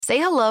Say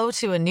hello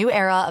to a new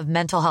era of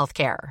mental health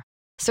care.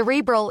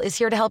 Cerebral is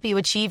here to help you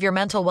achieve your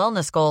mental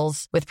wellness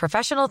goals with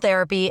professional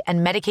therapy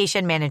and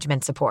medication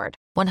management support.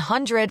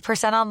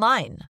 100%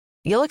 online.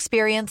 You'll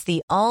experience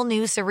the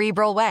all-new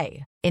Cerebral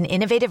Way, an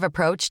innovative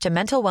approach to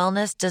mental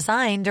wellness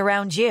designed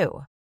around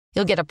you.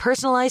 You'll get a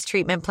personalized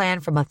treatment plan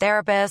from a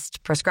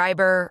therapist,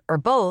 prescriber, or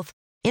both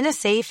in a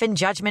safe and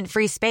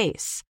judgment-free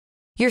space.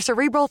 Your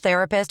Cerebral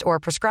therapist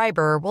or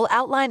prescriber will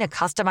outline a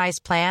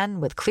customized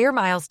plan with clear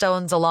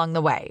milestones along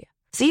the way,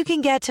 so you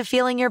can get to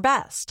feeling your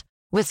best.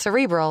 With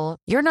Cerebral,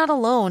 you're not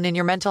alone in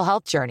your mental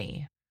health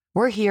journey.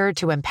 We're here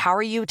to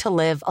empower you to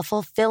live a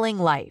fulfilling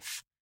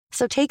life.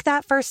 So take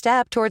that first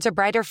step towards a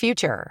brighter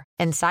future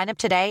and sign up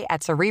today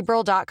at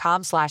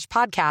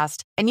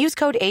Cerebral.com/podcast and use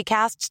code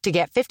ACAST to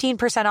get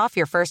 15% off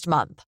your first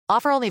month.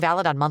 Offer only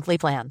valid on monthly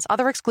plans.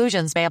 Other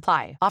exclusions may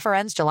apply. Offer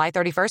ends July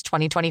 31st,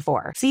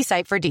 2024. See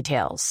site for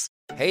details.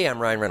 Hey, I'm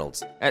Ryan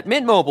Reynolds. At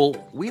Mint Mobile,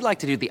 we like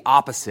to do the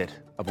opposite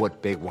of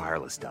what Big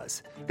Wireless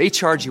does. They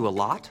charge you a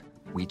lot.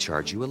 We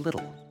charge you a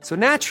little. So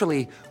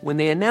naturally, when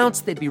they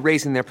announced they'd be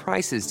raising their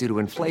prices due to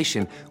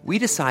inflation, we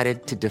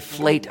decided to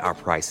deflate our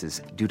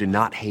prices due to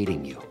not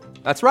hating you.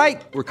 That's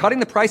right. We're cutting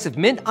the price of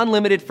Mint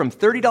Unlimited from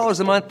 $30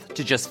 a month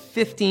to just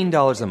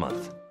 $15 a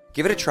month.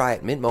 Give it a try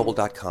at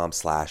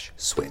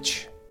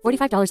mintmobile.com/switch.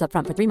 $45 up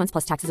front for 3 months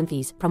plus taxes and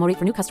fees. Promo rate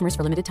for new customers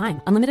for limited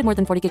time. Unlimited more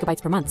than 40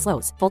 gigabytes per month.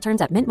 Slows full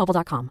terms at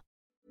mintmobile.com.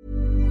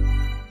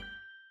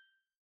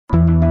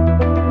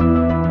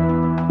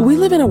 We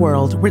live in a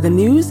world where the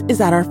news is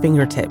at our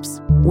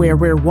fingertips, where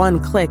we're one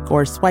click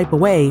or swipe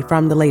away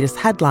from the latest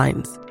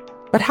headlines.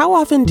 But how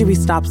often do we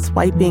stop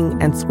swiping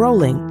and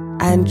scrolling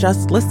and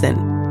just listen?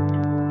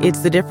 It's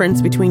the difference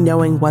between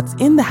knowing what's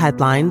in the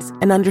headlines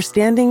and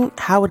understanding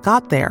how it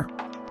got there.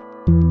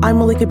 I'm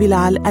Malika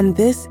Bilal, and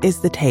this is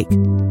The Take,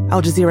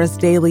 Al Jazeera's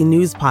daily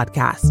news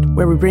podcast,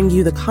 where we bring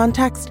you the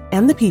context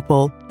and the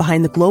people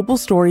behind the global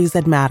stories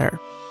that matter.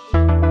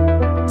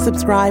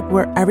 Subscribe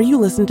wherever you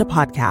listen to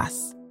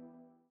podcasts.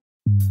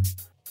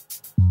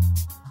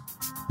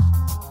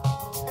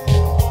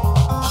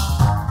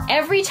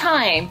 Every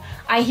time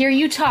I hear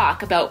you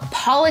talk about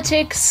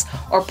politics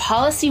or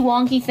policy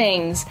wonky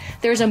things,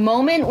 there's a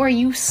moment where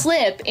you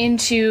slip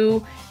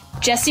into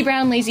Jesse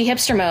Brown lazy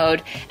hipster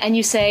mode and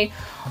you say,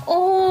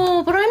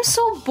 "Oh, but I'm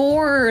so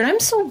bored. I'm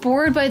so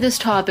bored by this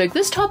topic.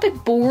 This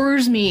topic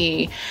bores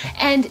me."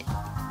 And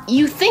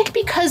you think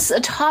because a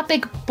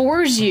topic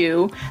bores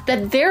you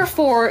that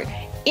therefore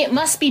it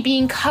must be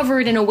being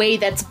covered in a way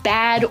that's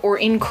bad or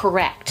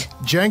incorrect.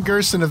 Jen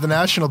Gerson of the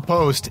National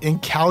Post in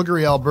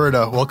Calgary,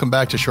 Alberta. Welcome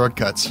back to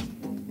Shortcuts.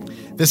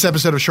 This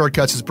episode of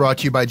Shortcuts is brought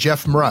to you by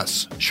Jeff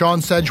Mruss,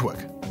 Sean Sedgwick,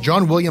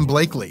 John William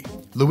Blakely,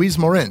 Louise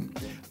Morin,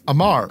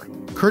 Amar,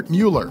 Kurt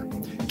Mueller,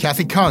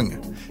 Kathy Kung,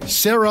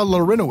 Sarah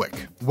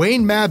Larinowick,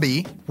 Wayne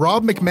Mabby,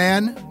 Rob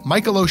McMahon,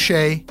 Michael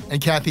O'Shea,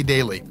 and Kathy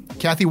Daly.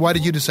 Kathy, why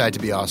did you decide to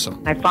be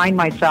awesome? I find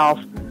myself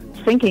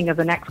thinking of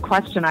the next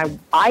question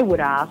I would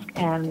ask,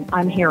 and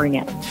I'm hearing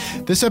it.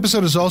 This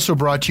episode is also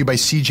brought to you by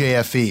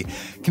CJFE.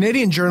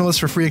 Canadian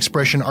journalists for free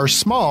expression are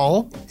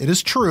small, it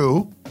is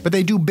true, but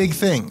they do big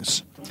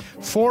things.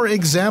 For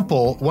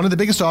example, one of the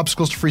biggest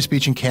obstacles to free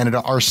speech in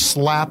Canada are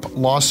SLAPP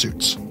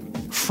lawsuits.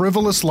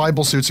 Frivolous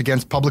libel suits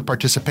against public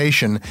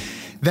participation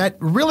that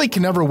really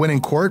can never win in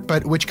court,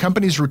 but which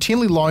companies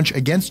routinely launch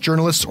against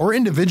journalists or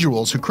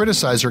individuals who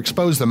criticize or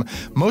expose them,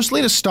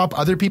 mostly to stop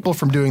other people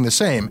from doing the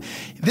same.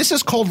 This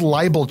is called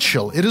libel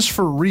chill. It is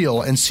for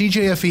real, and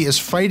CJFE is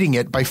fighting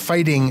it by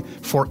fighting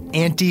for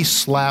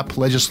anti-SLAPP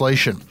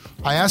legislation.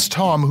 I asked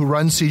Tom, who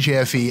runs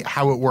CJFE,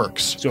 how it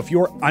works. So if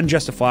you're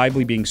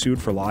unjustifiably being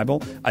sued for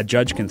libel, a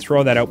judge can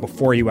throw that out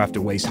before you have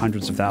to waste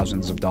hundreds of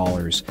thousands of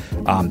dollars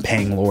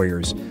paying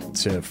lawyers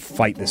to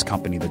fight this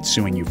company that's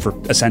suing you for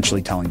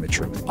essentially telling the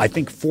truth. I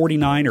think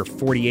 49 or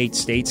 48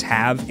 states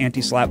have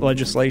anti-SLAPP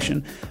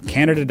legislation.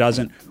 Canada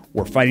doesn't.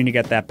 We're fighting to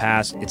get that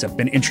passed. It's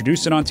been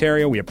introduced in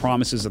Ontario. We have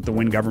promises that the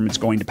Wynne government's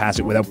going to pass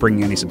it without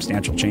bringing any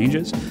substantial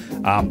changes.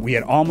 We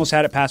had almost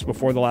had it passed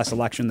before the last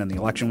election. Then the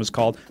election was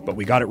called, but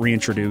we got it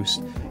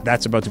reintroduced.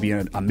 That's about to be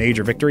a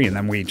major victory, and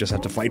then we just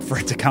have to fight for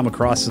it to come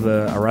across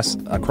the rest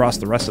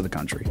of the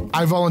country.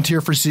 I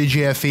volunteer for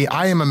CJFE.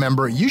 I am a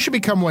member. You should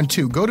become one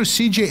too. Go to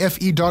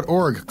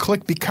cjfe.org,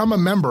 click Become a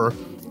Member,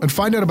 and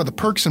find out about the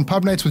perks and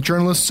pub nights with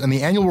journalists and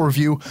the annual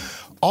review,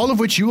 all of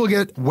which you will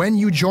get when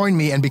you join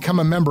me and become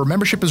a member.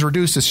 Membership is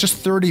reduced. It's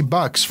just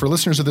 $30 for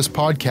listeners of this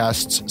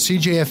podcast.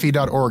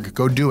 cjfe.org.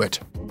 Go do it.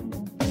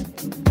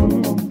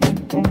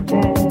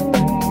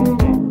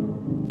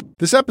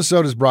 This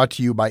episode is brought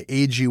to you by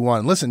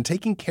AG1. Listen,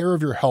 taking care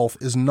of your health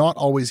is not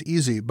always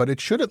easy, but it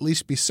should at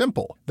least be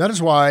simple. That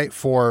is why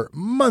for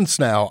months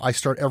now, I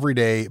start every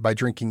day by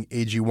drinking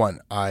AG1.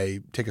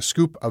 I take a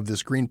scoop of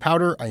this green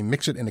powder, I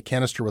mix it in a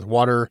canister with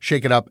water,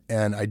 shake it up,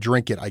 and I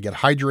drink it. I get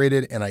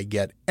hydrated and I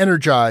get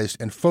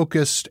energized and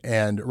focused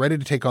and ready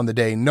to take on the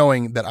day,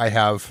 knowing that I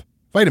have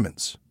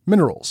vitamins,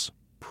 minerals,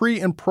 pre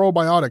and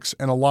probiotics,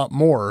 and a lot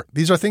more.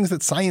 These are things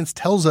that science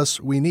tells us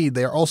we need.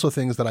 They are also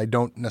things that I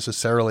don't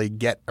necessarily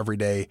get every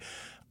day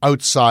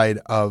outside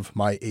of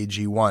my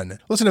AG1.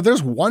 Listen, if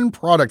there's one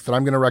product that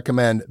I'm going to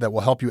recommend that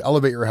will help you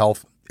elevate your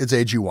health, it's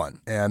AG1.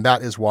 And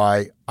that is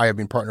why I have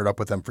been partnered up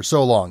with them for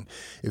so long.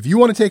 If you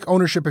want to take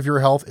ownership of your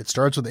health, it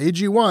starts with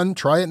AG1.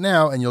 Try it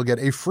now, and you'll get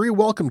a free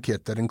welcome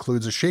kit that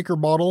includes a shaker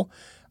bottle,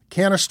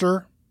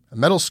 canister, a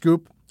metal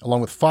scoop,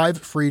 along with 5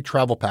 free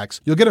travel packs.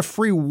 You'll get a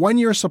free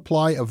 1-year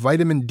supply of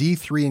vitamin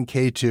D3 and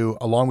K2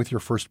 along with your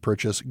first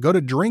purchase. Go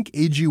to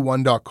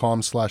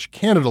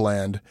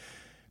drinkag1.com/Canadaland.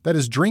 That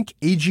is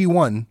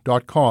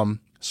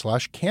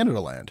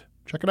drinkag1.com/Canadaland.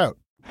 Check it out.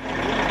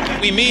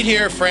 We meet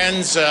here,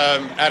 friends,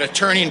 at a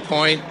turning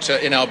point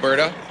in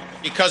Alberta.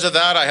 Because of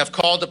that, I have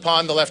called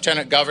upon the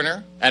Lieutenant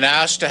Governor and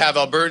asked to have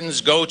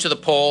Albertans go to the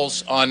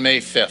polls on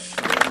May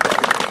 5th.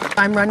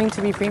 I'm running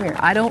to be premier.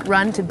 I don't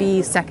run to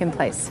be second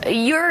place.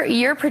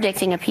 You're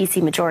predicting a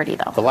PC majority,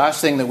 though. The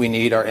last thing that we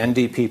need are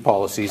NDP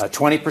policies, a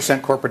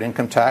 20% corporate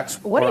income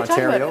tax what for are you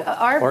Ontario talking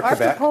about? Our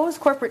Quebec.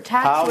 proposed corporate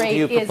tax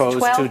rate is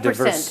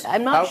 12%.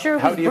 I'm not sure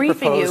who's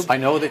briefing you. I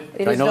know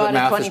that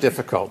math is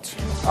difficult.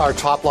 Our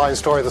top line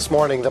story this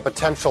morning, the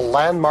potential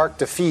landmark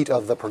defeat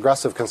of the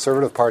Progressive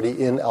Conservative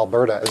Party in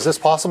Alberta. Is this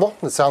possible?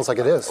 It sounds like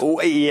it is. Oh,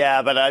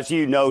 yeah, but as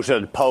you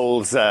noted,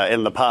 polls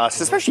in the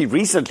past, especially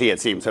recently, it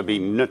seems, have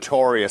been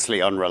notoriously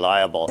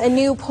unreliable. A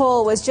new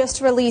poll was just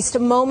released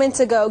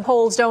moments ago.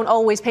 Polls don't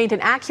always paint an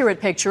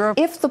accurate picture.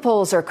 If the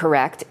polls are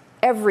correct,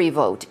 every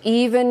vote,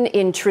 even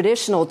in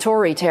traditional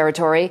Tory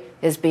territory,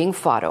 is being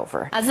fought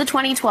over. As the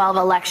 2012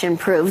 election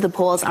proved, the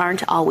polls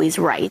aren't always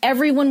right.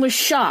 Everyone was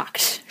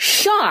shocked.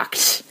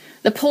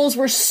 The polls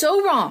were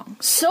so wrong.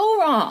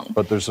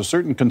 But there's a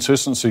certain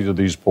consistency to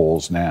these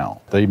polls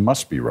now. They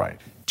must be right.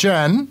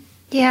 Jen?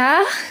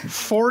 Yeah?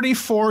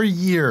 44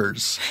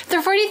 years.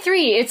 They're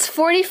 43. It's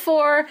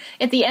 44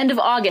 at the end of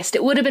August.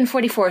 It would have been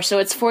 44, so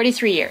it's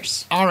 43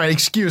 years. All right,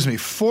 excuse me.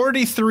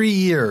 43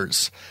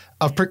 years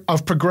of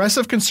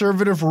progressive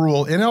conservative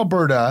rule in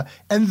Alberta,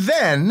 and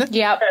then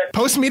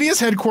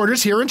Postmedia's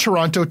headquarters here in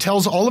Toronto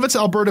tells all of its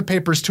Alberta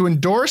papers to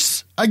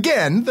endorse,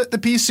 again, the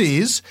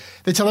PCs.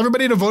 They tell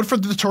everybody to vote for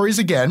the Tories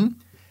again,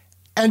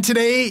 and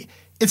today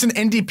it's an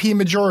NDP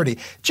majority.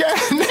 Jen...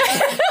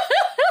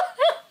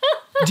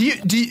 Do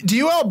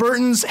you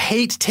Albertans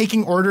hate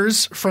taking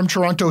orders from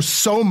Toronto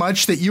so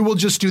much that you will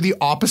just do the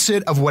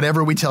opposite of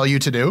whatever we tell you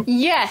to do?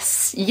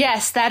 Yes,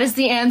 that is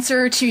the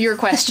answer to your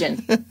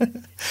question.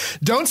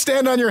 Don't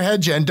stand on your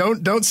head, Jen.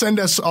 Don't send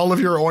us all of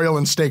your oil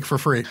and steak for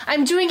free.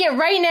 I'm doing it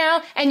right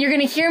now, and you're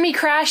going to hear me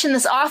crash in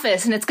this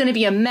office, and it's going to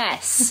be a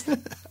mess.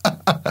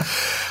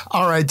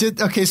 All right.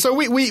 So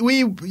we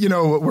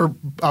we're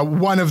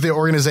one of the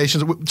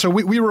organizations. So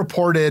we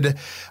reported,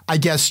 I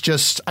guess,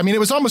 it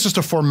was almost just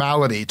a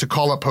formality to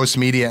call up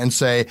Postmedia and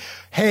say,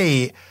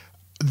 hey,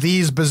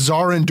 these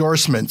bizarre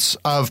endorsements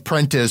of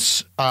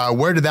Prentice,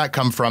 where did that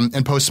come from?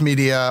 And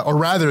Postmedia, or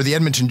rather the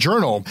Edmonton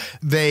Journal,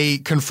 they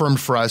confirmed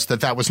for us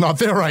that was not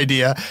their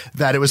idea,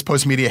 that it was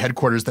Postmedia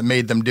headquarters that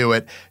made them do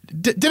it.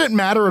 Did it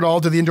matter at all?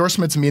 Do the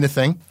endorsements mean a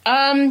thing?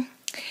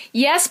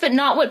 Yes, but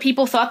not what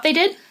people thought they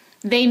did.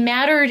 They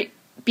mattered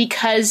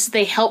because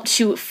they helped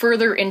to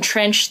further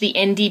entrench the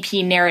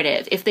NDP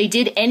narrative. If they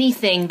did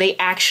anything, they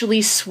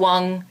actually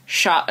swung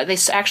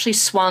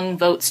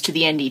votes to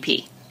the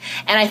NDP.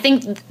 And I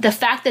think the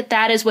fact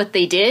that is what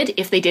they did,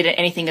 if they did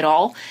anything at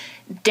all,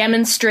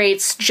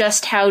 demonstrates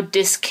just how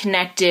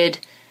disconnected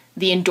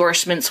the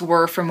endorsements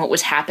were from what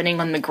was happening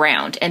on the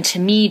ground, and to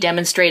me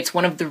demonstrates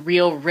one of the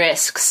real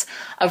risks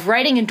of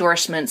writing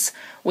endorsements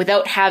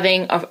without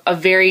having a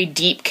very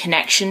deep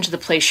connection to the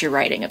place you're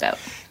writing about.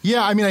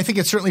 Yeah, I think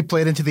it certainly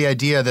played into the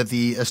idea that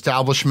the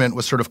establishment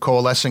was sort of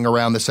coalescing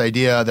around this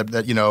idea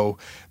that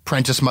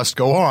Prentice must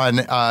go on,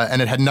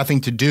 and it had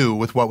nothing to do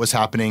with what was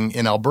happening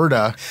in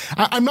Alberta.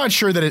 I'm not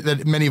sure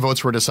that many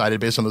votes were decided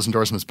based on those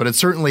endorsements, but it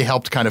certainly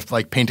helped kind of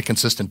like paint a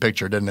consistent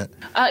picture, didn't it?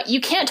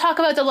 You can't talk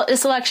about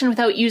this election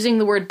without using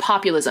the word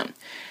populism.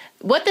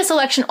 What this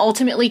election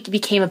ultimately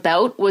became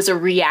about was a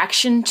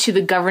reaction to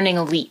the governing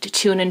elite,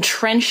 to an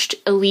entrenched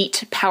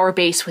elite power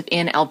base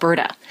within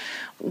Alberta.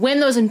 When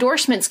those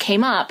endorsements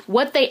came up,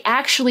 what they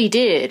actually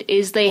did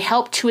is they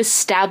helped to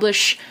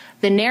establish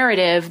the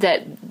narrative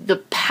that the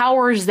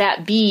powers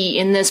that be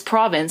in this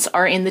province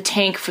are in the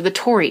tank for the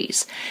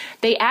Tories.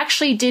 They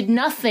actually did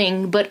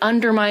nothing but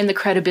undermine the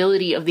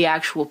credibility of the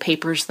actual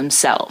papers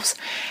themselves.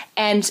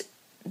 And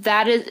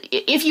that is,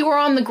 if you were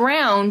on the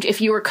ground,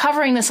 if you were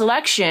covering this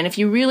election, if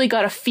you really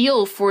got a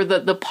feel for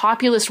the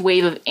populist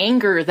wave of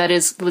anger that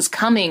was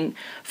coming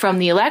from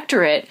the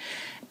electorate,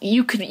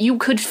 you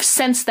could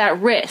sense that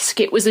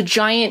risk. It was a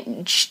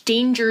giant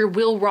danger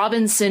Will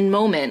Robinson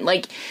moment.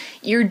 Like,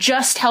 you're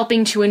just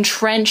helping to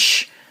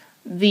entrench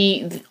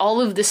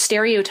all of the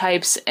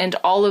stereotypes and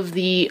all of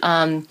the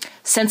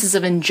senses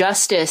of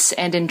injustice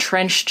and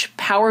entrenched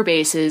power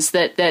bases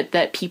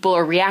that people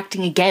are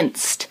reacting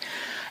against.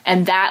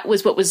 And that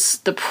was what was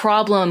the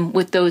problem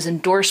with those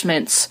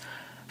endorsements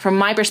from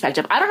my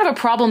perspective. I don't have a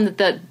problem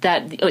that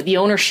the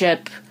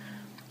ownership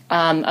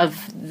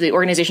of the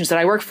organizations that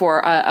I work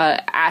for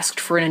asked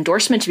for an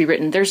endorsement to be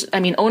written.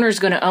 Owner's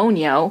going to own,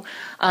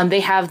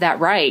 they have that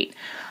right.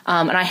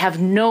 And I have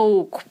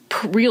no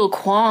real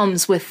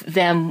qualms with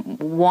them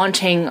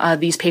wanting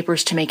these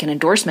papers to make an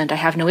endorsement. I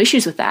have no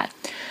issues with that.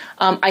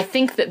 I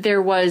think that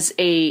there was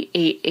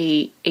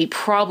a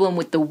problem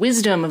with the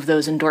wisdom of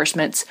those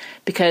endorsements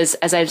because,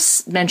 as I've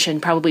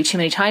mentioned probably too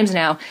many times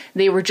now,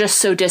 they were just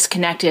so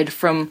disconnected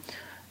from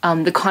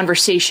the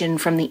conversation,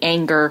 from the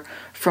anger,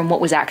 from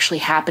what was actually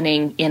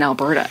happening in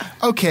Alberta.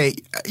 Okay.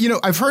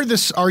 I've heard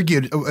this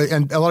argued,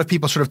 and a lot of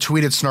people sort of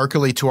tweeted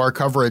snarkily to our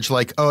coverage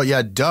like, oh,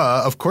 yeah,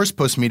 duh, of course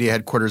Postmedia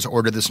headquarters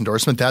ordered this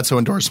endorsement. That's how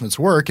endorsements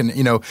work. And,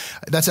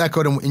 that's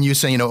echoed in you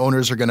saying,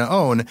 owners are going to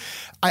own.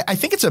 I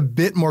think it's a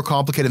bit more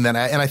complicated than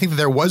that. And I think that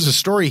there was a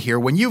story here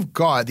when you've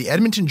got the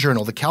Edmonton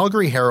Journal, the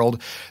Calgary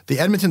Herald, the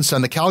Edmonton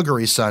Sun, the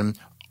Calgary Sun,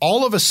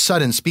 all of a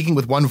sudden speaking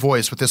with one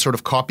voice with this sort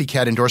of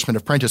copycat endorsement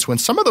of Prentice when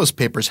some of those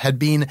papers had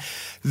been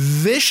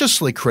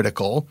viciously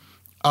critical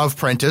of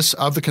Prentice,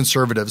 of the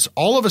Conservatives.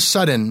 All of a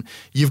sudden,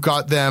 you've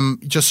got them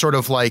just sort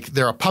of like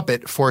they're a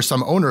puppet for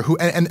some owner who,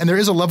 and there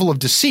is a level of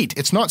deceit.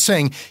 It's not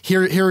saying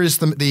here is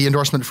the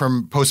endorsement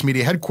from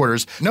Postmedia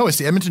headquarters. No, it's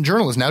the Edmonton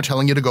Journal is now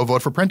telling you to go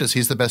vote for Prentice.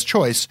 He's the best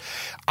choice.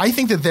 I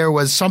think that there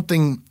was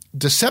something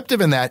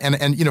deceptive in that.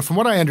 And from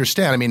what I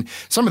understand, I mean,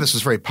 some of this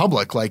was very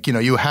public. Like,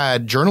 you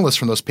had journalists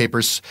from those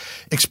papers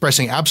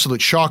expressing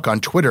absolute shock on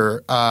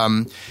Twitter.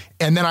 And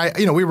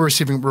then we were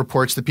receiving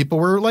reports that people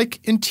were like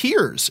in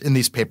tears in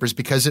these papers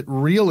because it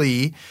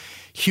really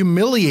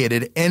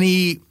humiliated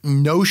any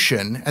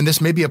notion, and this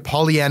may be a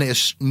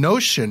Pollyanna-ish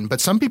notion, but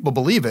some people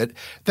believe it,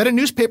 that a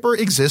newspaper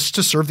exists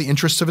to serve the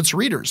interests of its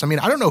readers. I mean,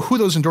 I don't know who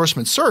those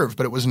endorsements served,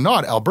 but it was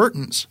not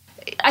Albertans.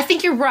 I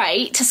think you're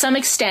right to some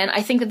extent.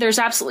 I think that there's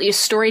absolutely a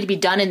story to be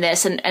done in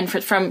this. And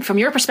from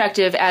your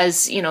perspective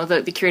as,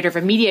 the curator of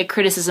a media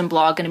criticism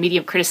blog and a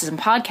media criticism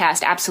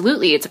podcast,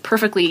 absolutely. It's a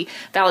perfectly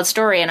valid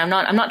story. And I'm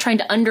not trying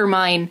to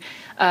undermine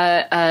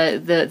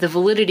the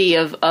validity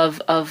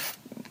of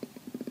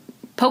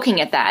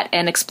poking at that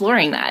and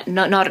exploring that.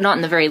 Not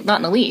in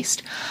the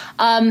least.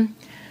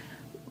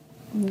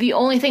 The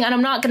only thing, and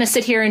I'm not going to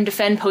sit here and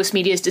defend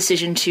Postmedia's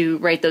decision to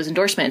write those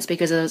endorsements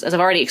because, as I've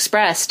already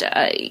expressed,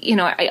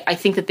 I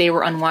think that they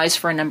were unwise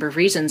for a number of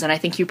reasons, and I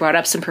think you brought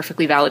up some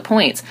perfectly valid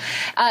points.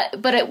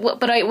 But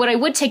what I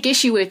would take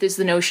issue with is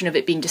the notion of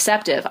it being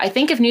deceptive. I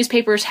think if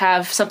newspapers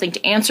have something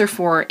to answer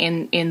for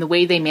in the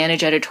way they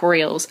manage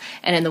editorials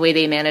and in the way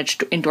they manage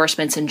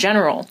endorsements in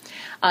general,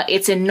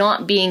 it's in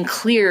not being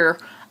clear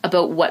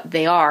about what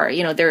they are.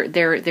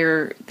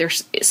 They're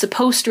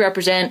supposed to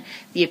represent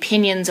the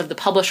opinions of the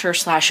publisher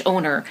 /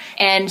 owner.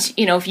 And,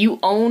 if you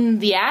own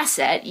the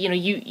asset,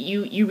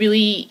 you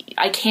really,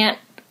 I can't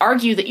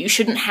argue that you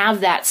shouldn't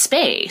have that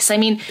space. I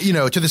mean,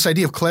 to this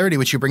idea of clarity,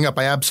 which you bring up,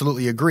 I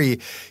absolutely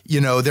agree.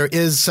 There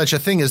is such a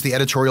thing as the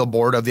editorial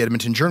board of the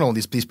Edmonton Journal.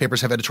 These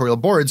papers have editorial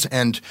boards,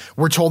 and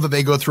we're told that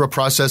they go through a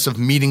process of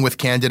meeting with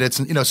candidates.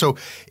 And, so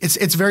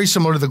it's very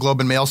similar to the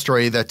Globe and Mail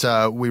story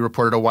that we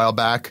reported a while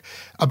back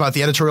about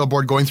the editorial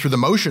board going through the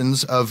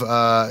motions of,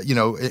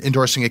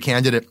 endorsing a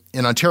candidate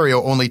in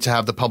Ontario only to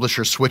have the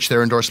publisher switch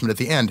their endorsement at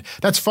the end.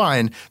 That's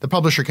fine. The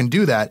publisher can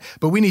do that.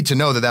 But we need to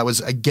know that that was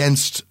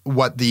against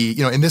what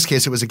in this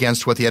case, it was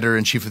against what the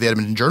editor-in-chief of the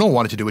Edmonton Journal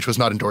wanted to do, which was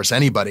not endorse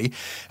anybody.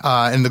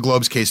 In the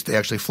Globe's case, they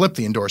actually flipped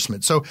the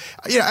endorsement. So,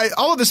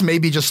 all of this may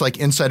be just like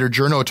insider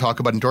journo talk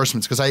about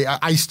endorsements because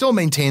I still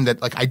maintain that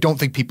I don't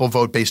think people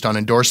vote based on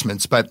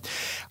endorsements, but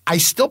I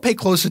still pay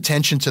close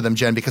attention to them,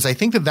 Jen, because I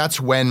think that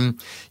that's when,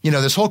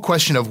 this whole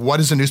question of what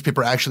does a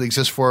newspaper actually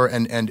exist for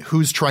and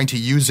who's trying to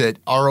use it,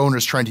 our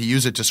owners trying to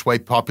use it to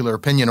swipe popular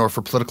opinion or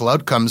for political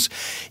outcomes.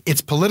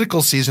 It's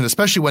political season,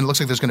 especially when it looks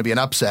like there's going to be an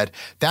upset.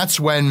 That's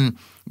when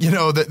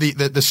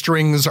the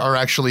strings are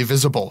actually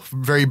visible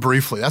very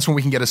briefly. That's when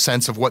we can get a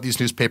sense of what these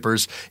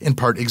newspapers in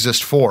part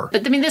exist for.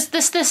 But I mean,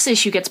 this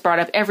issue gets brought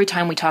up every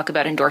time we talk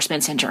about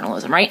endorsements in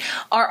journalism, right?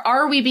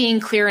 Are we being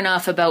clear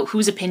enough about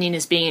whose opinion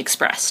is being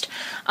expressed?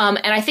 And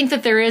I think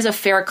that there is a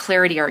fair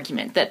clarity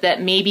argument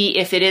that maybe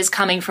if it is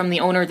coming from the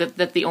owner,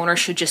 that the owner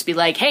should just be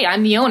like, hey,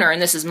 I'm the owner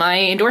and this is my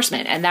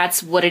endorsement, and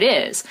that's what it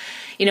is.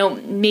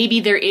 Maybe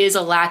there is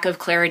a lack of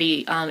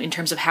clarity in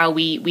terms of how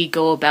we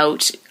go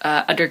about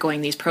undergoing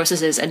these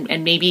processes,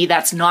 and maybe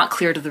that's not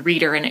clear to the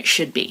reader, and it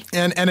should be.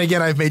 And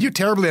again, I've made you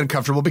terribly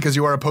uncomfortable because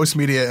you are a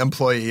Postmedia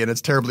employee, and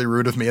it's terribly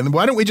rude of me. And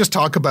why don't we just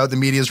talk about the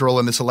media's role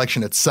in this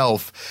election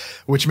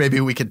itself, which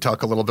maybe we could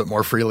talk a little bit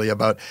more freely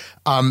about,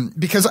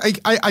 because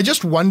I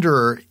just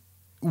wonder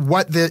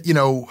what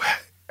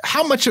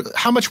how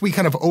much we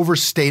kind of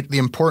overstate the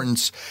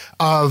importance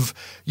of,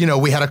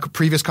 we had a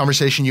previous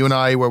conversation, you and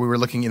I, where we were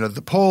looking,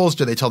 the polls,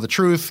 do they tell the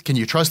truth? Can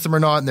you trust them or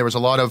not? And there was a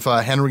lot of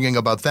hand-wringing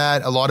about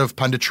that, a lot of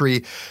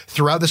punditry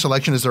throughout this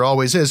election, as there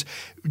always is.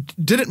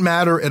 Did it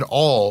matter at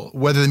all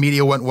whether the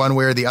media went one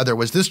way or the other?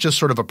 Was this just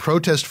sort of a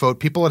protest vote?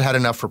 People had had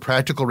enough for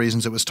practical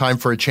reasons. It was time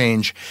for a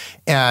change.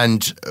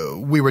 And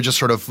we were just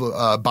sort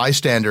of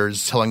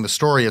bystanders telling the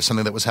story of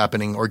something that was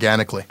happening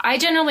organically. I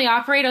generally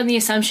operate on the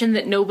assumption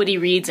that nobody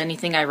reads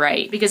anything I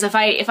write, because if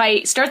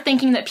I start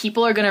thinking that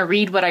people are going to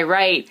read what I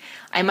write,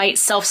 I might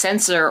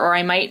self-censor, or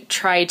I might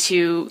try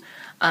to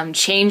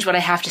change what I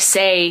have to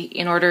say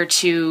in order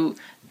to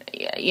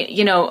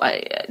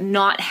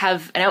not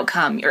have an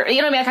outcome. Or,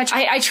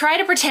 I try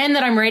to pretend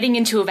that I'm writing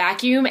into a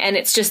vacuum, and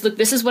it's just, look,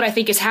 this is what I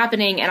think is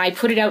happening, and I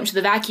put it out into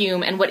the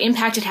vacuum, and what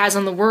impact it has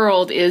on the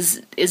world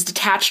is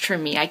detached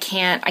from me. I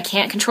can't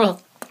control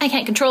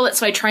it,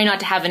 so I try not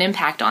to have an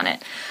impact on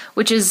it,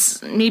 which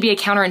is maybe a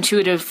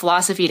counterintuitive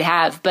philosophy to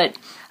have, but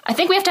I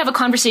think we have to have a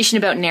conversation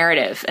about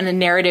narrative and a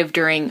narrative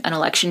during an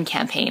election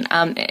campaign.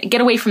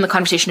 Get away from the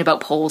conversation about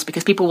polls,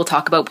 because people will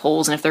talk about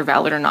polls and if they're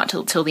valid or not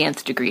till the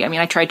nth degree. I mean,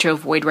 I try to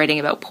avoid writing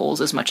about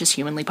polls as much as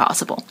humanly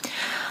possible.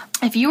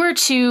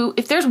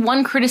 If there's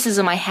one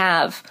criticism I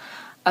have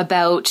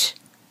about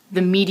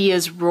the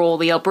media's role,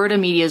 the Alberta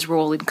media's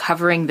role in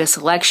covering this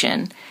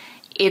election,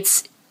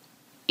 it's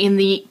in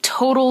the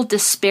total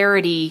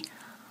disparity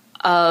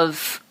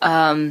of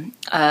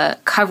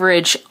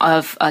coverage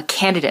of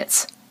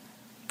candidates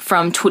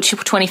from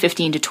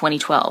 2015 to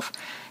 2012.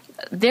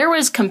 There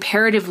was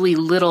comparatively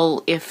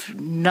little, if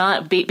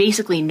not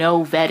basically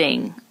no,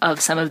 vetting of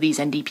some of these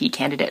NDP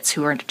candidates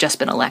who had just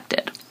been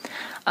elected.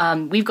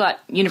 We've got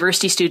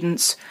university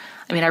students.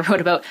 I mean, I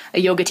wrote about a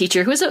yoga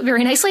teacher who is a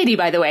very nice lady,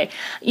 by the way.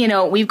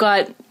 We've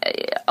got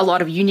a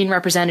lot of union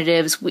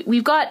representatives.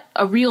 We've got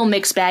a real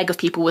mixed bag of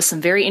people with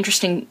some very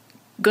interesting,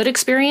 good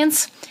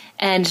experience,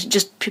 and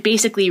just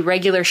basically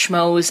regular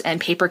schmoes and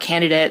paper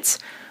candidates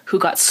who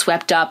got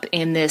swept up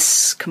in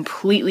this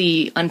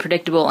completely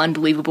unpredictable,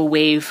 unbelievable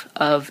wave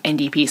of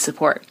NDP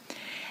support.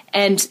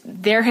 And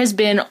there has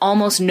been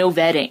almost no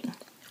vetting,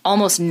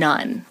 almost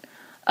none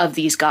of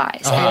these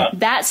guys. And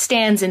that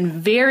stands in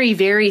very,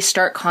 very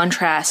stark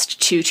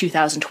contrast to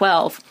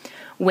 2012,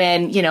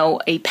 when,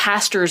 a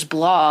pastor's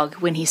blog,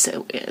 when he's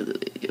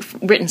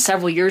written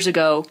several years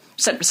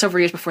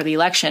before the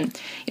election,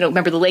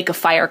 remember the Lake of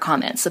Fire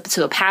comments.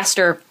 So a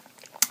pastor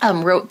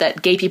wrote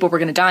that gay people were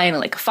going to die in a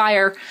lake of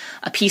fire.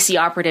 A PC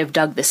operative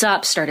dug this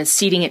up, started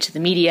seeding it to the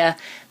media.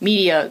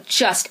 Media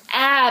just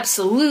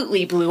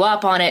absolutely blew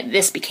up on it.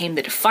 This became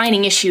the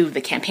defining issue of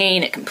the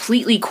campaign. It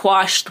completely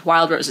quashed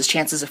Wildrose's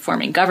chances of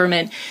forming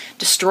government,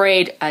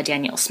 destroyed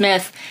Danielle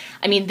Smith.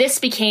 I mean, this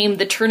became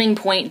the turning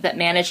point that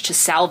managed to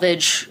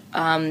salvage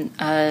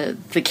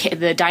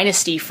the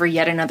dynasty for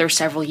yet another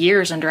several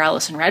years under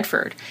Alison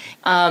Redford.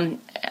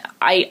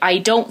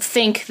 I don't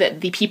think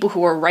that the people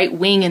who are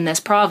right-wing in this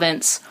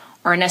province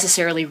are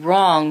necessarily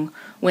wrong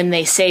when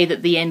they say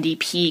that the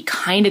NDP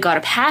kind of got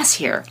a pass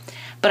here.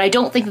 But I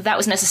don't think that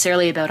was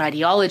necessarily about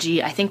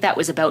ideology. I think that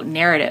was about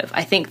narrative.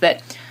 I think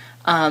that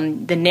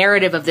the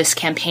narrative of this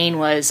campaign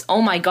was,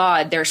 oh my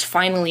God, there's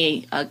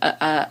finally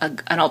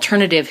an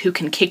alternative who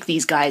can kick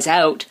these guys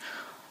out.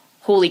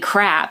 Holy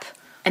crap.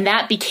 And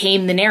that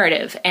became the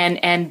narrative.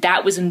 And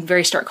that was in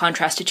very stark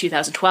contrast to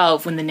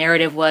 2012, when the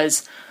narrative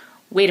was,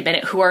 wait a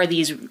minute, who are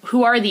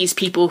these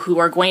people who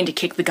are going to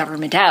kick the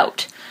government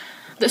out?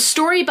 The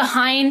story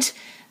behind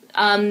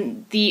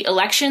the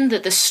election,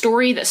 the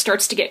story that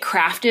starts to get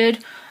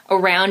crafted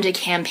around a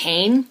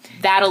campaign,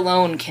 that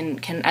alone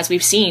can as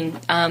we've seen,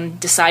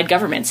 decide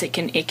governments. It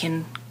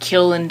can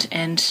kill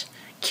and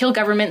kill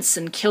governments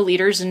and kill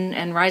leaders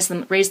and raise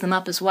them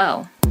up as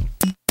well.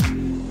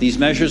 These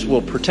measures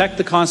will protect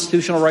the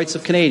constitutional rights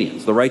of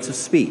Canadians, the rights of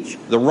speech,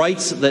 the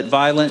rights that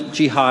violent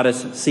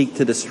jihadists seek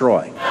to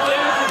destroy.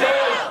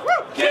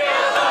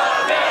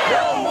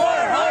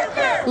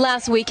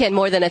 Last weekend,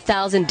 more than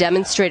 1,000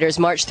 demonstrators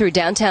marched through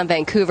downtown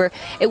Vancouver.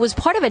 It was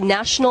part of a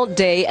national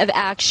day of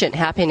action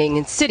happening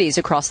in cities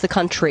across the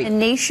country. A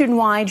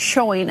nationwide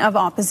showing of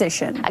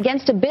opposition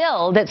against a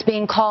bill that's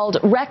being called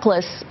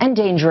reckless and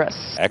dangerous.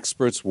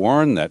 Experts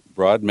warn that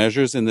broad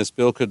measures in this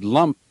bill could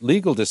lump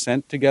legal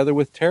dissent together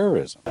with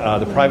terrorism.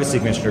 The Privacy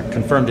Commissioner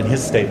confirmed in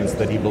his statements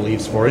that he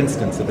believes, for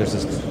instance, that there's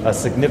a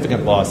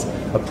significant loss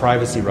of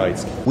privacy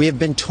rights. We have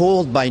been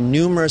told by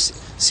numerous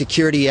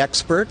security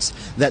experts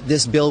that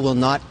this bill will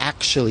not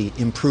actually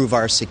improve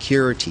our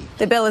security.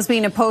 The bill is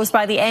being opposed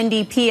by the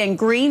NDP and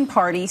Green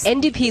parties.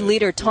 NDP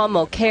leader Tom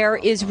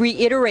Mulcair is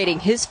reiterating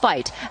his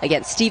fight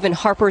against Stephen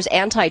Harper's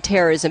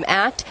Anti-Terrorism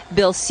Act,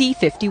 Bill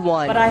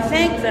C-51. But I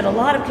think that a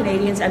lot of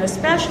Canadians, and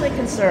especially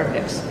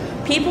Conservatives,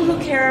 people who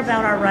care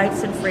about our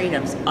rights and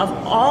freedoms of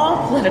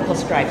all political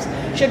stripes,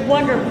 should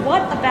wonder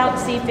what about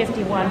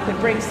C-51 could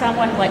bring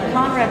someone like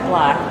Conrad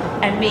Black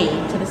and me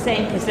to the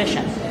same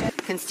position.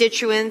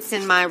 Constituents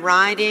in my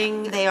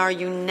riding, they are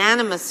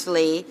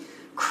unanimously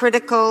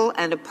critical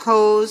and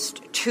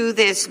opposed to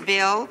this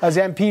bill. As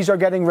MPs are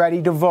getting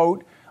ready to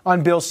vote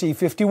on Bill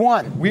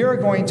C-51. We are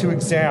going to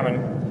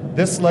examine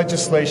this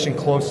legislation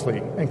closely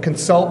and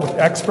consult with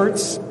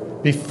experts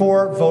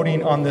before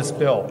voting on this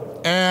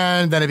bill.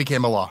 And then it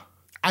became a law.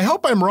 I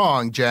hope I'm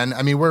wrong, Jen.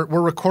 I mean, we're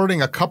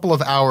recording a couple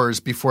of hours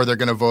before they're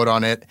going to vote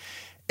on it.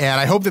 And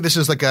I hope that this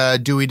is like a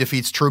Dewey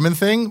defeats Truman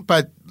thing,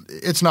 but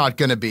it's not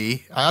going to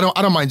be. I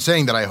don't mind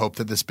saying that I hope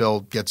that this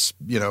bill gets,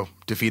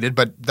 defeated,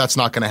 but that's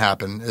not going to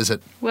happen, is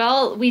it?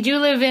 Well, we do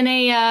live in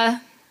a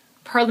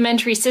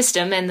parliamentary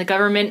system, and the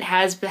government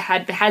has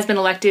been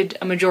elected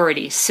a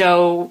majority.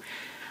 So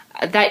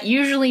that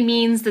usually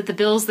means that the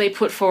bills they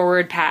put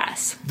forward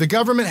pass. The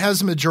government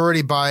has a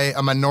majority by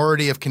a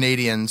minority of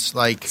Canadians.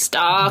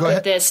 Stop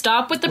with this.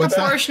 Stop with the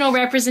proportional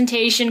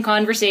representation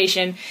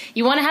conversation.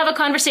 You want to have a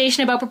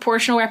conversation about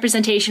proportional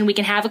representation, we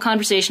can have a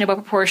conversation about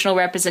proportional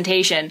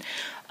representation.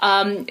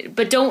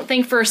 But don't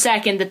think for a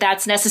second that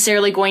that's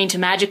necessarily going to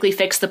magically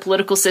fix the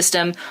political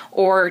system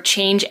or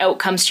change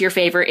outcomes to your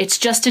favor. It's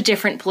just a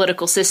different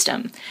political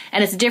system.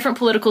 And it's a different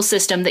political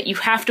system that you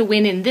have to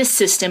win in this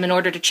system in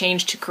order to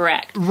change to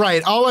correct.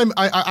 Right.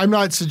 I'm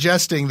not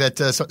suggesting that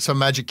some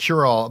magic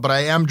cure-all, but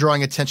I am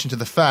drawing attention to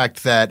the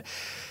fact that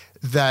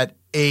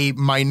a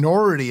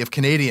minority of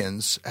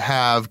Canadians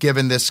have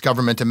given this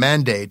government a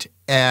mandate,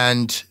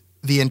 and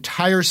the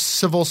entire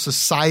civil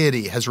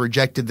society has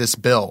rejected this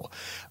bill.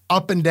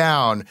 Up and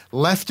down,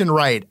 left and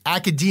right,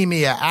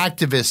 academia,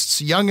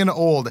 activists, young and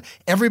old,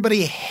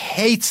 everybody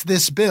hates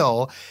this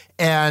bill,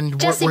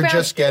 and we're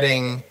just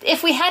getting.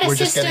 If we had a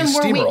system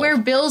where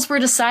bills were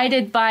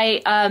decided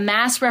by a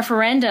mass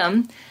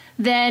referendum,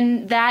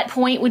 then that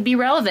point would be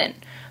relevant.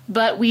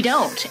 But we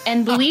don't.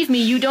 And believe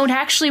me, you don't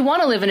actually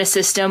want to live in a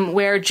system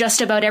where just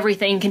about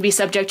everything can be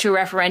subject to a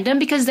referendum,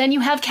 because then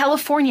you have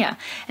California,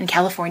 and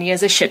California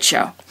is a shit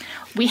show.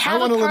 We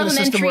have a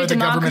parliamentary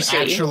democracy,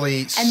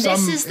 and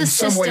this is the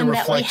system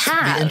that we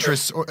have. The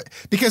interests,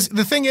 because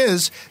the thing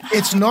is,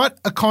 it's not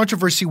a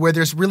controversy where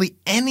there's really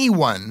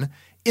anyone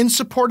in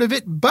support of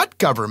it but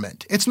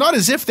government. It's not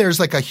as if there's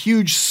a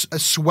huge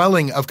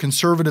swelling of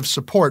conservative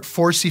support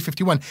for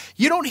C-51.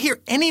 You don't hear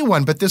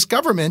anyone but this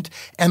government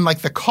and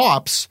the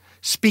cops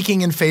speaking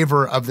in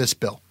favor of this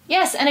bill.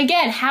 Yes, and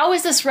again, how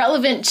is this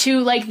relevant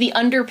to the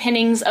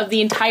underpinnings of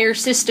the entire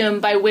system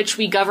by which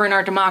we govern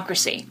our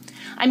democracy?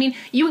 I mean,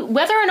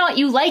 whether or not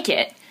you like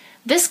it,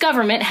 this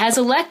government has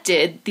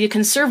elected the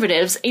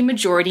Conservatives a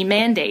majority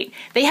mandate.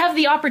 They have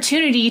the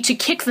opportunity to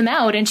kick them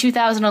out in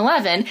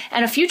 2011,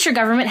 and a future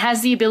government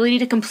has the ability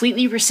to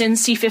completely rescind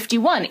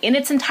C-51 in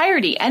its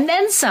entirety, and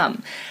then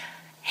some.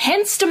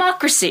 Hence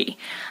democracy.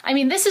 I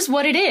mean, this is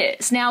what it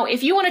is. Now,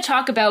 if you want to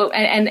talk about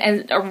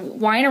and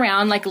whine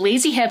around like a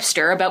lazy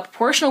hipster about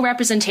proportional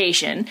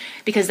representation,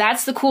 because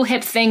that's the cool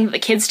hip thing that the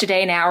kids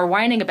today now are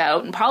whining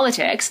about in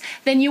politics,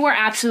 then you are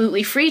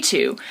absolutely free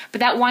to. But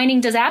that whining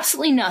does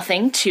absolutely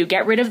nothing to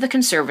get rid of the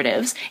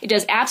Conservatives. It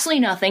does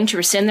absolutely nothing to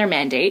rescind their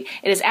mandate.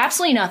 It does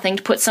absolutely nothing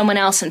to put someone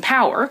else in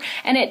power.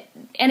 And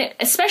it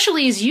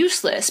especially is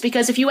useless,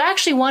 because if you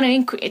actually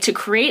want to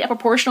create a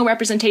proportional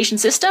representation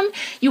system,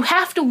 you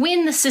have to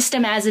win the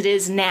system as it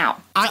is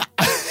now.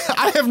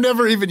 I have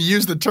never even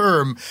used the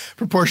term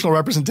proportional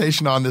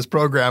representation on this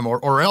program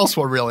or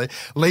elsewhere, really,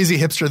 lazy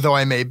hipster though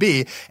I may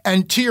be.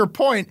 And to your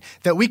point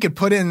that we could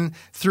put in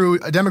through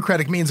a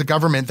democratic means of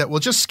government that will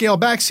just scale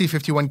back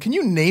C-51, can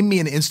you name me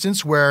an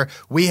instance where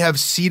we have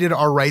ceded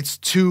our rights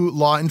to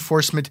law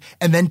enforcement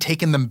and then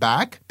taken them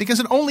back? Because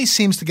it only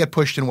seems to get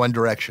pushed in one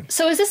direction.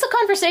 So is this a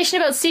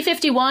conversation about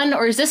C-51,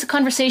 or is this a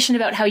conversation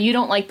about how you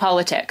don't like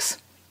politics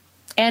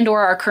and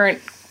or our current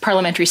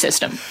parliamentary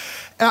system?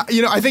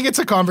 I think it's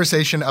a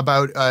conversation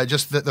about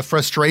just the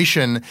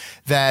frustration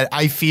that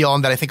I feel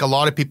and that I think a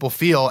lot of people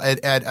feel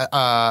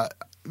at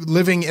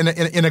living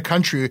in a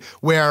country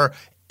where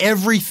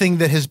everything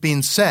that has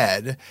been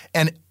said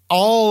and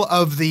all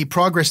of the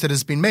progress that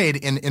has been made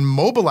in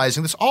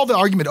mobilizing this, all the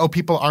argument,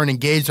 people aren't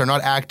engaged, they're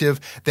not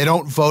active, they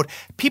don't vote.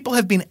 People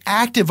have been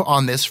active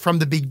on this from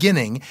the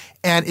beginning,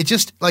 and it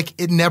just,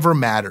 it never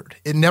mattered.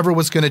 It never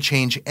was going to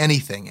change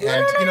anything.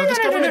 And, this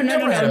government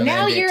never had a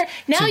mandate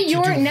Jesse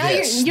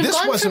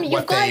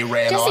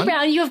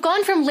Brown, you have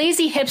gone from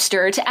lazy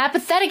hipster to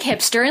apathetic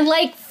hipster in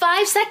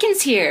 5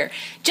 seconds here.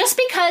 Just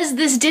because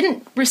this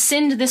didn't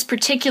rescind this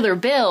particular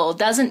bill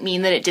doesn't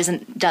mean that it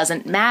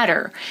doesn't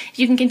matter. If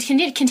you can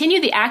continue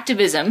the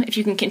activism, if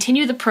you can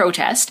continue the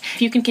protest,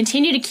 if you can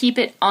continue to keep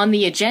it on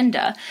the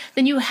agenda,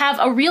 then you have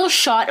a real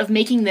shot of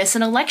making this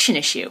an election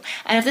issue.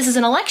 And if this is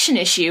an election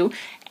issue,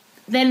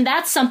 then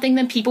that's something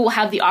that people will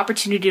have the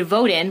opportunity to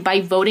vote in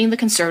by voting the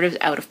Conservatives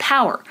out of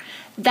power.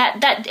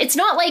 That it's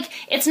not like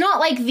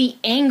the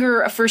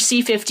anger for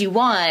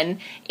C-51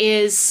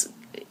 is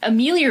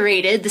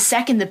ameliorated the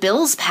second the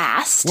bill's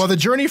passed. Well, the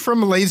journey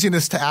from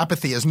laziness to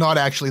apathy is not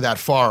actually that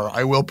far,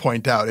 I will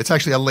point out. It's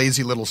actually a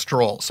lazy little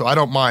stroll. So I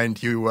don't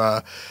mind you,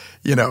 I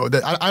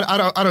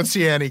don't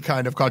see any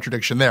kind of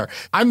contradiction there.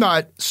 I'm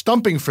not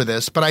stumping for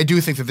this, but I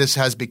do think that this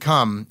has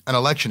become an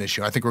election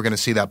issue. I think we're going to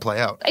see that play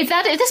out. If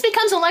this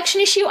becomes an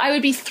election issue, I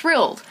would be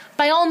thrilled.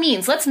 By all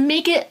means, let's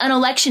make it an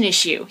election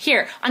issue.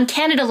 Here, on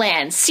Canada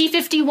land,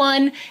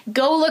 C-51,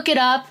 go look it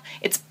up.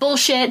 It's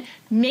bullshit.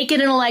 Make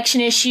it an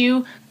election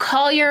issue.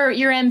 Call your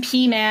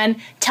MP, man.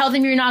 Tell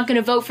them you're not going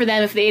to vote for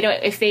them if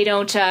they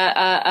don't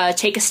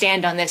take a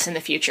stand on this in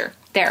the future.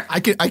 There. I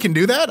can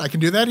do that? I can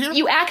do that here?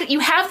 You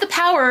have the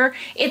power.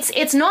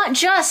 It's not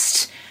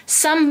just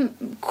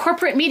some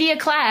corporate media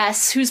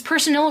class whose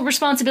personal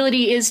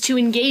responsibility is to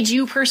engage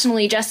you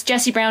personally,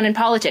 Jesse Brown, in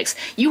politics.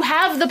 You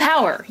have the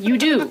power. You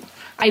do.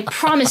 I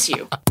promise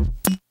you.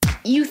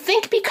 You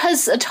think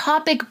because a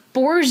topic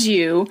bores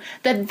you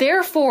that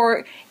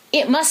therefore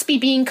it must be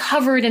being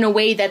covered in a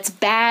way that's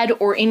bad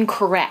or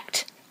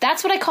incorrect.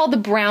 That's what I call the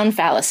Brown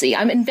fallacy.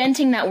 I'm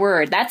inventing that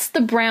word. That's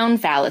the Brown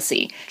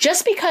fallacy.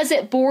 Just because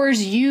it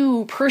bores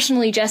you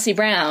personally, Jesse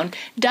Brown,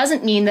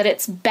 doesn't mean that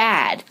it's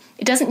bad.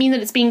 It doesn't mean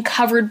that it's being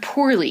covered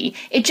poorly.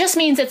 It just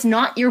means it's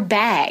not your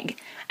bag.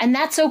 And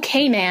that's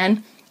okay,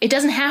 man. It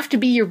doesn't have to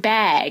be your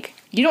bag.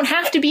 You don't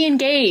have to be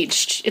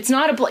engaged. It's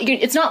not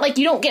like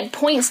you don't get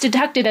points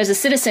deducted as a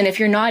citizen if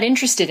you're not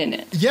interested in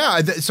it.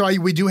 Yeah,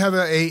 we do have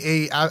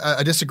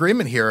a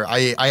disagreement here.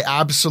 I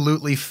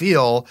absolutely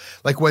feel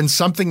like when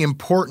something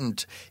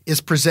important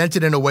is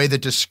presented in a way that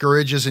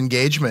discourages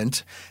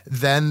engagement,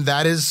 then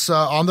that is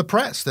on the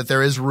press, that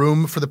there is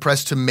room for the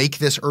press to make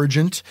this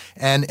urgent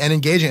and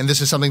engaging. And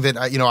this is something that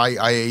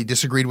I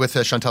disagreed with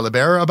Chantal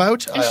Hébert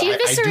about. And she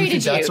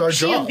eviscerated you. That's our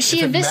job. She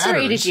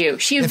eviscerated you.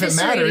 If it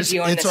matters,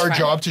 it's our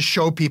job to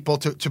show people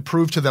to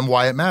prove to them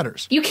why it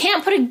matters. You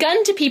can't put a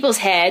gun to people's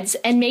heads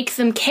and make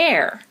them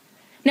care.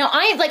 Now,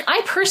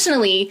 I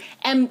personally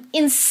am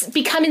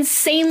become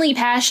insanely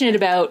passionate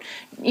about,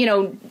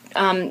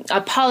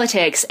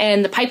 politics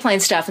and the pipeline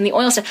stuff and the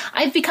oil stuff.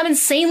 I've become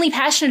insanely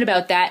passionate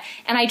about that,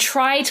 and I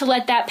try to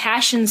let that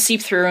passion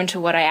seep through into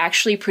what I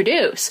actually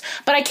produce.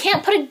 But I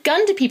can't put a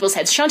gun to people's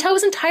heads. Chantal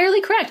was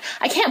entirely correct.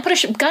 I can't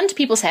put a gun to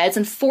people's heads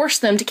and force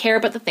them to care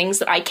about the things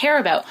that I care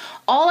about.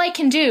 All I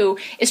can do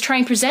is try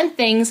and present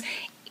things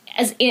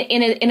as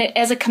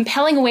a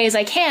compelling way as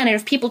I can, and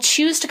if people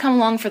choose to come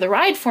along for the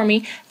ride for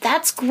me,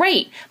 that's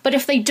great. But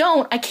if they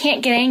don't, I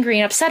can't get angry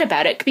and upset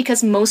about it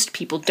because most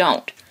people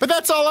don't. But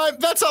that's all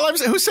I'm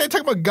saying. Who's saying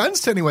talking about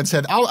guns to anyone's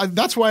head?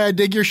 That's why I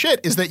dig your shit,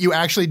 is that you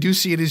actually do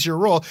see it as your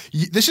role.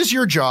 This is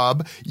your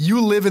job. You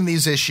live in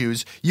these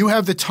issues. You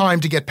have the time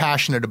to get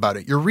passionate about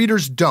it. Your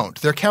readers don't.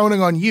 They're counting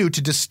on you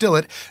to distill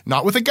it,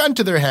 not with a gun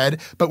to their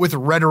head, but with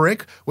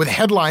rhetoric, with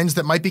headlines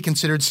that might be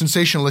considered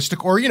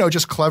sensationalistic or,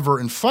 just clever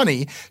and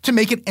funny, to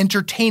make it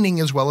entertaining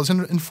as well as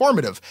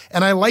informative.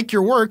 And I like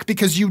your work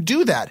because you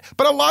do that.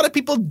 But a lot of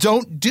people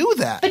don't do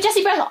that. But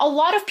Jesse Brown, a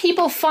lot of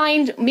people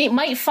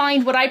might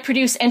find what I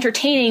produce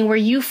entertaining where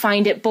you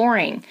find it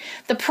boring.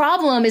 The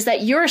problem is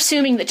that you're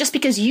assuming that just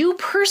because you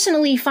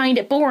personally find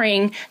it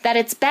boring, that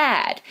it's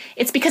bad.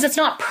 It's because it's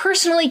not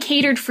personally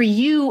catered for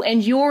you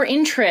and your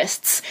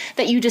interests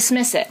that you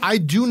dismiss it. I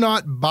do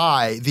not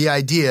buy the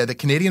idea that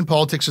Canadian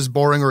politics is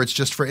boring or it's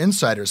just for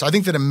insiders. I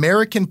think that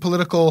American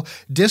political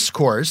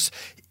discourse,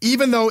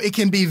 even though it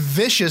can be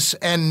vicious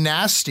and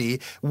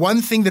nasty,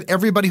 one thing that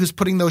everybody who's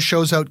putting those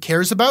shows out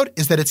cares about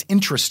is that it's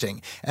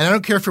interesting. And I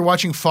don't care if you're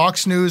watching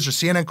Fox News or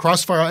CNN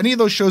Crossfire, any of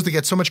those shows that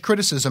get so much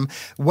criticism,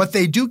 what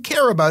they do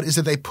care about is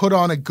that they put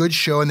on a good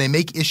show and they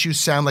make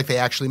issues sound like they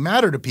actually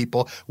matter to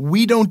people.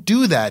 We don't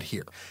do that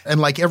here. And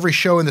like every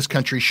show in this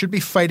country should be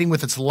fighting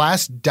with its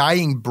last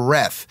dying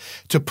breath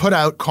to put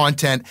out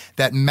content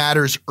that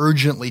matters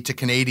urgently to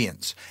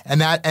Canadians.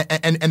 And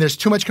there's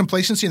too much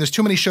complacency and there's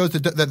too many shows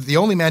that the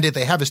only mandate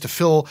they have is to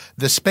fill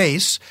the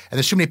space, and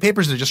there's too many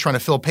papers that are just trying to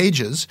fill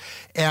pages.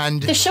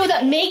 And the show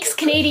that makes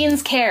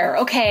Canadians care,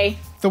 okay.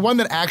 The one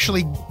that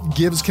actually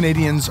gives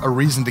Canadians a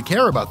reason to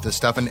care about this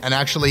stuff and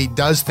actually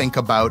does think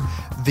about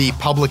the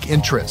public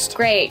interest.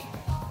 Great.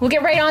 We'll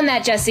get right on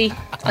that, Jesse.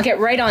 I'll get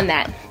right on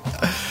that.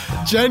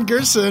 Jen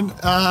Gerson,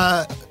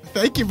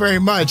 thank you very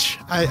much.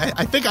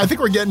 I think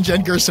we're getting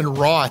Jen Gerson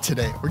raw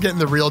today. We're getting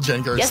the real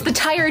Jen Gerson. Yes, the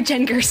tired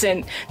Jen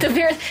Gerson.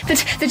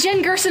 The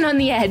Jen Gerson on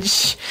the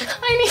edge.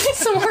 I need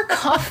some more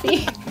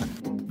coffee.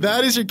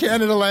 That is your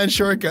Canada Land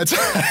Shortcuts.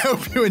 I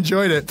hope you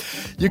enjoyed it.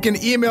 You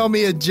can email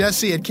me at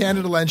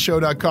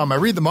jesse@canadalandshow.com. I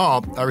read them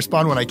all. I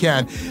respond when I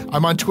can.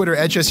 I'm on Twitter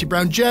at Jesse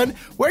Brown. Jen,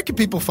 where can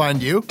people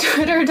find you?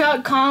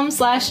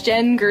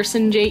 Twitter.com/Jen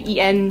Gerson,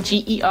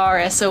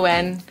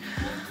 JenGerson.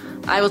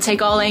 I will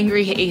take all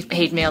angry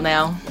hate mail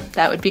now.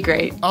 That would be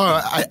great.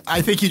 Oh,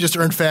 I think you just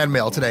earned fan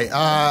mail today.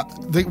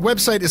 The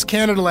website is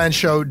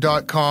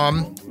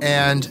CanadaLandShow.com,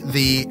 and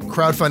the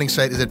crowdfunding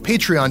site is at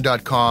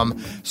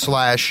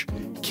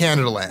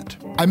patreon.com/CanadaLand.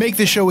 I make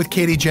this show with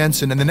Katie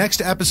Jensen, and the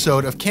next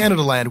episode of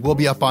Canadaland will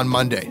be up on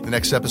Monday. The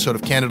next episode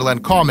of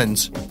Canadaland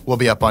Commons will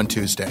be up on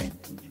Tuesday.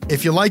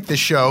 If you like this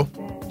show,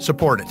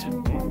 support it.